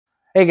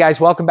Hey guys,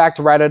 welcome back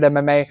to Ride Out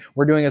MMA.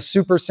 We're doing a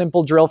super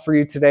simple drill for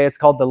you today. It's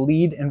called the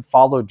lead and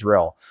follow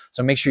drill.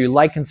 So make sure you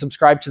like and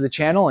subscribe to the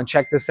channel and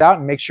check this out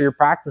and make sure you're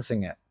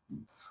practicing it.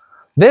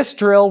 This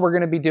drill we're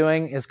going to be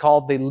doing is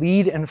called the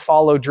lead and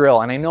follow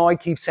drill. And I know I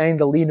keep saying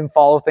the lead and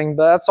follow thing,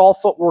 but that's all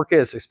footwork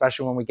is,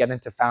 especially when we get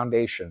into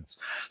foundations.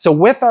 So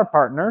with our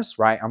partners,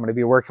 right, I'm going to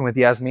be working with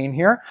Yasmin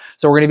here.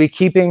 So we're going to be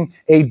keeping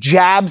a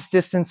jab's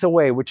distance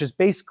away, which is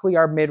basically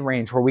our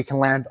mid-range where we can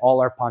land all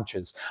our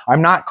punches.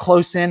 I'm not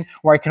close in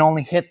where I can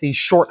only hit these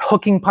short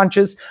hooking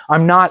punches.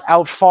 I'm not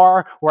out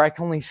far where I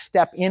can only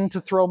step in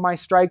to throw my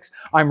strikes.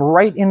 I'm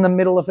right in the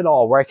middle of it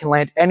all where I can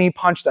land any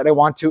punch that I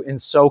want to,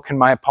 and so can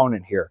my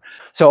opponent here.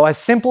 So as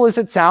simple as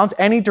it sounds,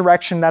 any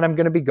direction that I'm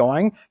going to be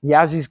going,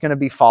 Yazzy's going to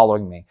be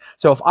following me.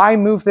 So if I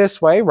move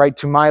this way, right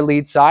to my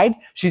lead side,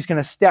 she's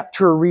going to step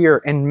to her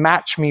rear and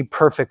match me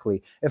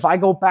perfectly. If I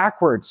go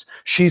backwards,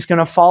 she's going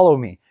to follow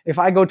me. If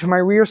I go to my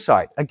rear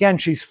side, again,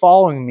 she's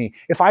following me.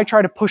 If I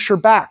try to push her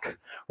back,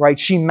 right,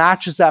 she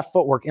matches that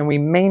footwork, and we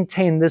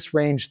maintain this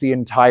range the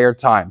entire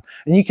time.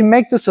 And you can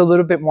make this a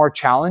little bit more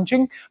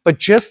challenging, but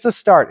just to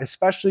start,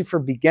 especially for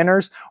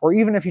beginners, or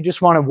even if you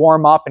just want to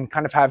warm up and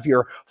kind of have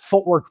your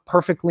footwork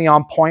perfectly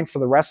on point for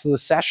the rest of the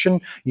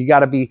session, you got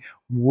to be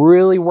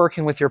really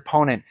working with your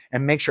opponent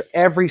and make sure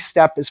every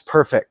step is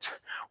perfect.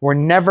 We're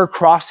never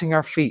crossing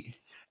our feet.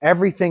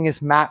 Everything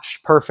is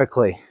matched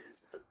perfectly.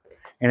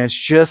 And it's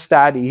just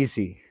that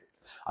easy.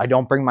 I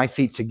don't bring my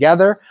feet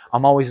together.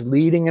 I'm always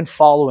leading and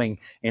following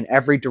in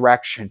every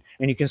direction.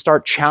 And you can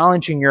start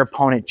challenging your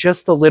opponent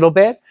just a little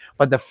bit,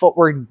 but the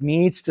footwork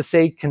needs to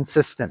stay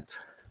consistent.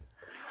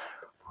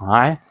 All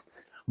right.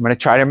 I'm going to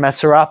try to mess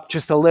her up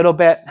just a little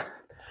bit,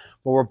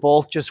 but we're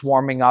both just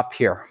warming up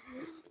here.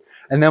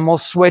 And then we'll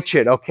switch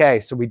it. Okay,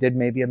 so we did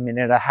maybe a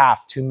minute and a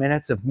half, 2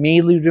 minutes of me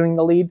doing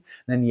the lead,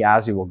 then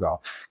Yazzie will go.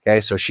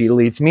 Okay, so she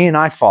leads me and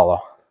I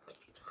follow.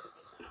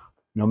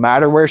 No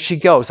matter where she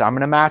goes, I'm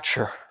going to match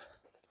her.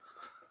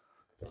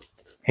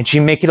 And she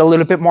make it a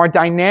little bit more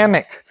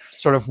dynamic,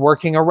 sort of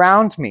working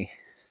around me.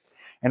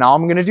 And all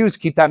I'm going to do is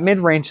keep that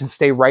mid-range and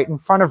stay right in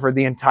front of her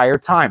the entire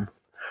time.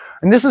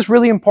 And this is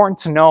really important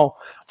to know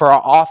for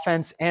our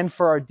offense and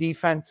for our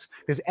defense,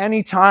 because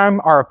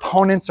anytime our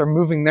opponents are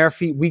moving their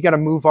feet, we got to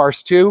move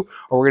ours too,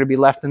 or we're going to be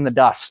left in the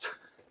dust.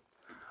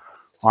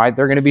 All right,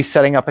 they're going to be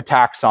setting up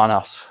attacks on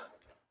us.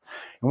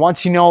 And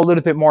once you know a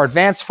little bit more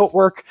advanced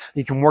footwork,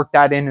 you can work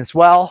that in as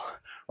well,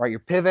 right?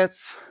 Your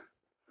pivots.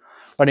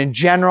 But in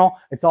general,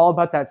 it's all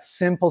about that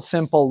simple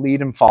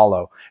lead and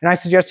follow. And I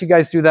suggest you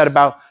guys do that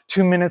about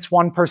 2 minutes,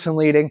 one person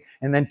leading,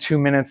 and then 2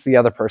 minutes, the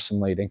other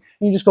person leading.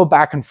 And you just go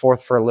back and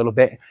forth for a little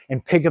bit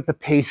and pick up the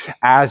pace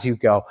as you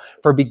go.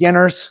 For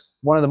beginners,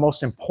 one of the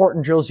most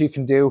important drills you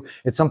can do,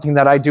 it's something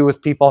that I do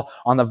with people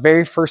on the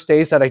very first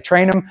days that I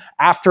train them,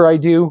 after I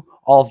do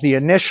all of the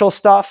initial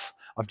stuff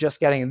of just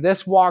getting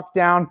this walk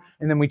down,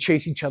 and then we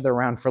chase each other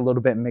around for a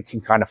little bit and make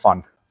it kind of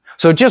fun.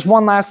 So just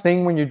one last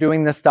thing when you're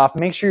doing this stuff,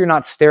 make sure you're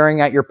not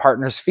staring at your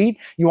partner's feet.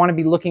 You want to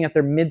be looking at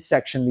their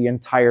midsection the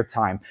entire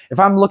time. If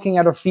I'm looking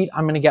at her feet,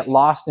 I'm going to get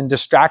lost and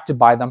distracted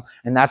by them,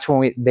 and that's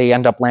when they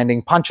end up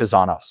landing punches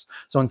on us.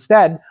 So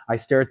instead, I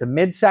stare at the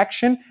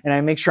midsection and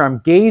I make sure I'm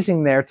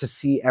gazing there to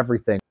see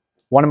everything.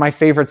 One of my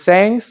favorite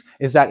sayings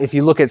is that if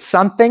you look at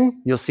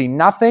something, you'll see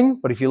nothing,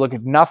 but if you look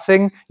at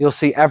nothing, you'll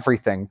see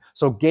everything.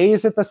 So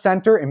gaze at the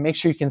center and make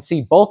sure you can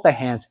see both the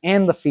hands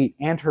and the feet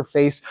and her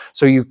face,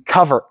 so you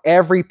cover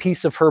every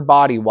piece of her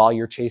body while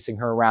you're chasing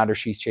her around or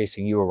she's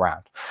chasing you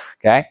around,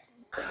 okay?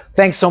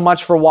 Thanks so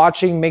much for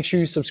watching. Make sure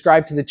you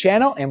subscribe to the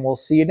channel and we'll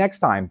see you next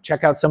time.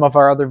 Check out some of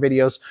our other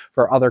videos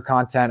for other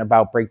content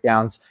about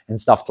breakdowns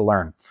and stuff to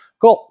learn.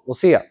 Cool, we'll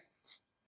see ya.